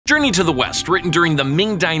Journey to the West, written during the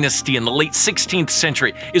Ming Dynasty in the late 16th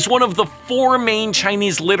century, is one of the 4 main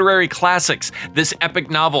Chinese literary classics. This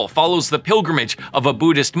epic novel follows the pilgrimage of a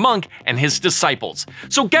Buddhist monk and his disciples.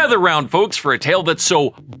 So gather round, folks, for a tale that's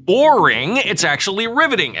so boring, it's actually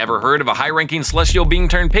riveting. Ever heard of a high-ranking celestial being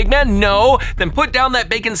turned pigman? No? Then put down that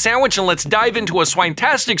bacon sandwich and let's dive into a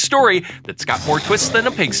swine-tastic story that's got more twists than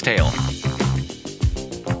a pig's tail.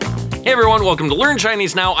 Hey everyone, welcome to Learn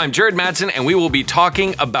Chinese Now. I'm Jared Madsen, and we will be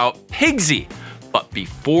talking about Pigsy. But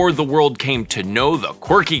before the world came to know the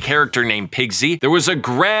quirky character named Pigsy, there was a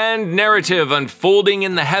grand narrative unfolding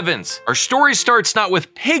in the heavens. Our story starts not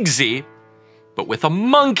with Pigsy, but with a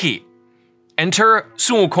monkey. Enter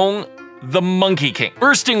Sun Wukong, the Monkey King.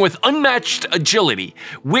 Bursting with unmatched agility,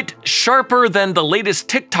 wit sharper than the latest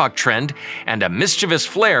TikTok trend, and a mischievous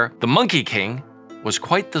flair, the Monkey King was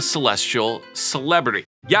quite the celestial celebrity.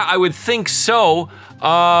 Yeah, I would think so.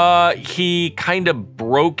 He kind of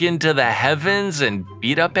broke into the heavens and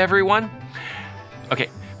beat up everyone. Okay,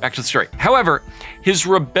 back to the story. However, his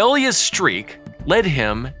rebellious streak led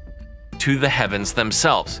him to the heavens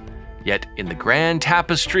themselves. Yet in the grand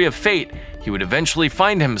tapestry of fate, he would eventually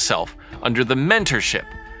find himself under the mentorship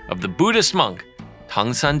of the Buddhist monk Tang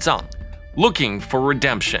Sanzang, looking for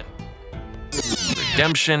redemption.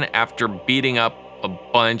 Redemption after beating up a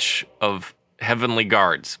bunch of heavenly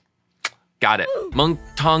guards. Got it. Monk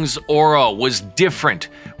Tang's aura was different,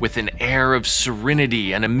 with an air of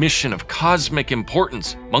serenity and a mission of cosmic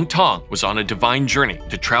importance. Monk Tang was on a divine journey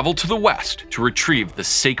to travel to the West to retrieve the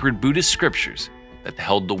sacred Buddhist scriptures that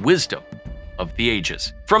held the wisdom of the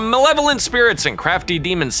ages. From malevolent spirits and crafty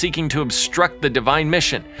demons seeking to obstruct the divine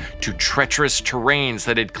mission, to treacherous terrains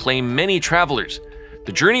that had claimed many travelers,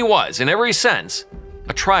 the journey was, in every sense,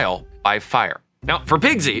 a trial by fire. Now, for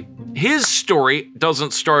Pigsy, his story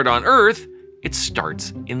doesn't start on Earth, it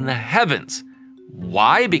starts in the heavens.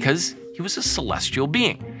 Why? Because he was a celestial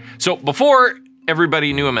being. So before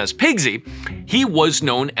everybody knew him as Pigsy, he was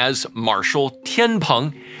known as Marshal Tian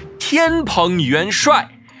Peng Yuánshuài.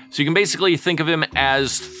 So you can basically think of him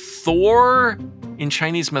as Thor in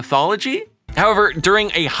Chinese mythology. However, during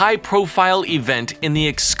a high-profile event in the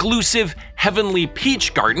exclusive Heavenly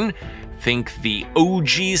Peach Garden, think the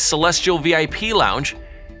OG Celestial VIP Lounge,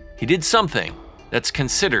 he did something that's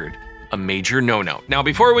considered a major no-no. Now,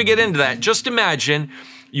 before we get into that, just imagine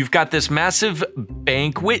you've got this massive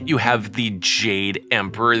banquet. You have the Jade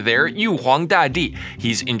Emperor there, Yu Huang Dadi.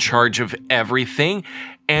 He's in charge of everything.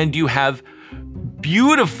 And you have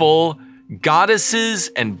beautiful goddesses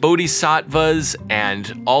and bodhisattvas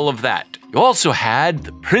and all of that. You also had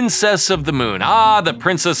the Princess of the Moon. Ah, the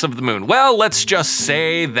Princess of the Moon. Well, let's just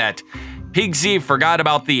say that Pigsy forgot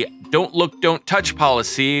about the don't look, don't touch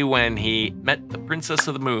policy when he met the Princess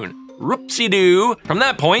of the Moon. Whoopsie-doo. From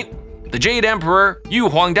that point, the Jade Emperor, Yu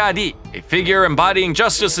Huang Dadi, a figure embodying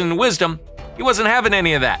justice and wisdom, he wasn't having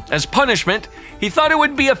any of that. As punishment, he thought it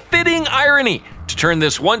would be a fitting irony to turn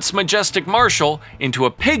this once majestic marshal into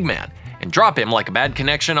a pigman and drop him like a bad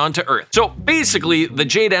connection onto Earth. So basically, the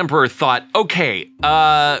Jade Emperor thought, okay,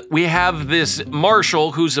 we have this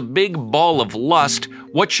marshal who's a big ball of lust.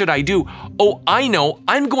 What should I do? Oh, I know,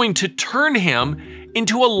 I'm going to turn him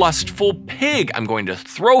into a lustful pig. I'm going to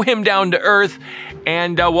throw him down to Earth,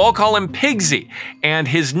 and we'll all call him Pigsy. And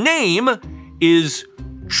his name is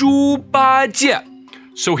Zhū Bājiè.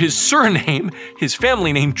 So his surname, his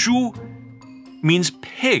family name, Zhu, means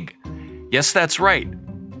pig. Yes, that's right.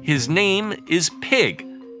 His name is Pig.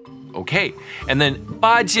 Okay, and then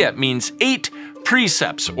Bājiè means 8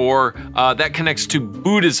 precepts, or that connects to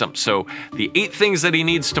Buddhism, so the 8 things that he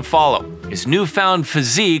needs to follow. His newfound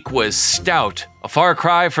physique was stout, a far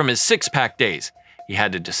cry from his six-pack days. He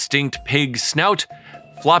had a distinct pig snout,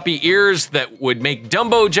 floppy ears that would make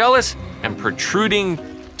Dumbo jealous, and protruding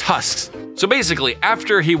tusks. So basically,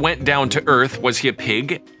 after he went down to Earth, was he a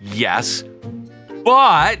pig? Yes,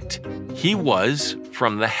 but he was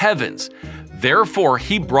from the heavens. Therefore,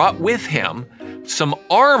 he brought with him some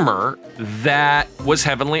armor that was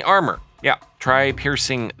heavenly armor. Yeah, try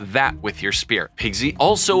piercing that with your spear. Pigsy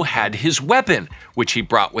also had his weapon, which he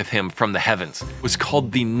brought with him from the heavens. It was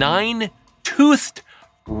called the 9-toothed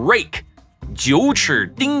rake, 九齿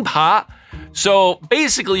钉耙. So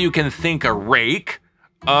basically you can think a rake,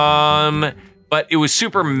 but it was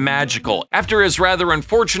super magical. After his rather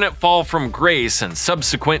unfortunate fall from grace and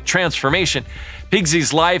subsequent transformation,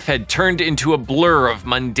 Pigsy's life had turned into a blur of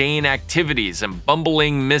mundane activities and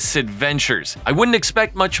bumbling misadventures. I wouldn't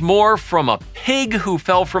expect much more from a pig who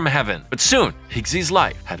fell from heaven, but soon, Pigsy's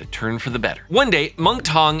life had a turn for the better. One day, Monk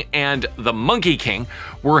Tong and the Monkey King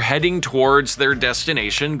were heading towards their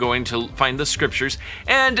destination, going to find the scriptures,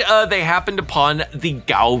 and they happened upon the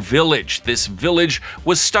Gao village. This village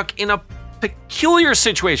was stuck in a peculiar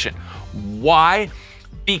situation. Why?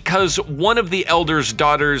 Because one of the elders'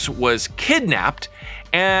 daughters was kidnapped,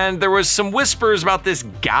 and there was some whispers about this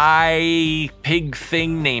guy pig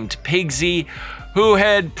thing named Pigsy, who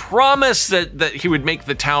had promised that he would make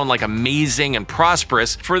the town like amazing and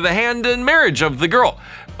prosperous for the hand in marriage of the girl.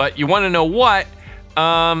 But you want to know what?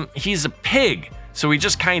 He's a pig. So he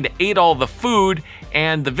just kind of ate all the food,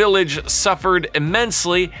 and the village suffered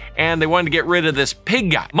immensely, and they wanted to get rid of this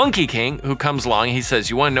pig guy. Monkey King, who comes along, he says,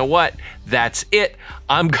 you want to know what? That's it.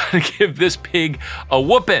 I'm going to give this pig a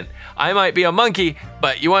whooping. I might be a monkey,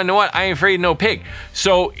 but you want to know what? I ain't afraid of no pig.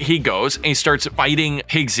 So he goes and he starts fighting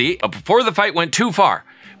Pigsy. But before the fight went too far,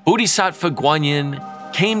 Bodhisattva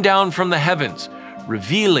Guanyin came down from the heavens,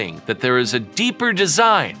 revealing that there is a deeper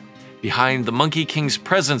design behind the Monkey King's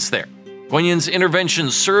presence there. Guanyin's intervention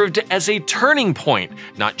served as a turning point,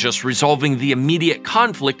 not just resolving the immediate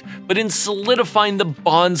conflict, but in solidifying the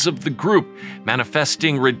bonds of the group.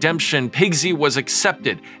 Manifesting redemption, Pigsy was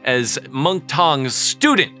accepted as Monk Tong's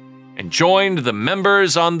student and joined the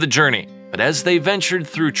members on the journey. But as they ventured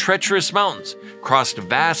through treacherous mountains, crossed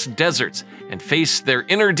vast deserts, and faced their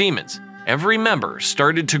inner demons, every member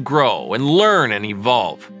started to grow and learn and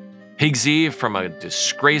evolve. Pigsy, from a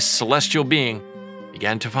disgraced celestial being,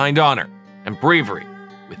 began to find honor and bravery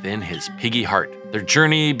within his piggy heart. Their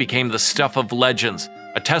journey became the stuff of legends,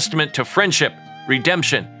 a testament to friendship,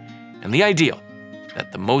 redemption, and the ideal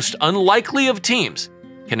that the most unlikely of teams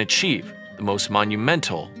can achieve the most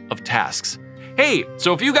monumental of tasks. Hey,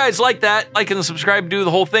 so if you guys like that, like and subscribe, do the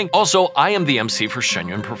whole thing. Also, I am the MC for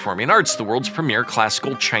Shenyun Performing Arts, the world's premier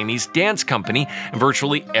classical Chinese dance company, and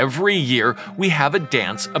virtually every year we have a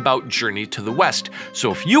dance about Journey to the West.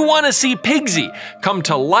 So if you want to see Pigsy come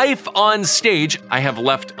to life on stage, I have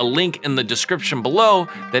left a link in the description below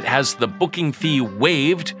that has the booking fee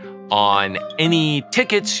waived on any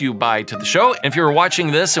tickets you buy to the show. And if you're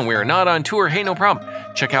watching this and we are not on tour, hey, no problem.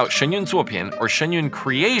 Check out Shenyun Zuopian or Shenyun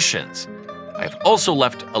Creations. I've also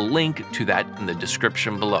left a link to that in the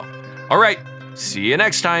description below. All right, see you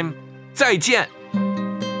next time. 再见.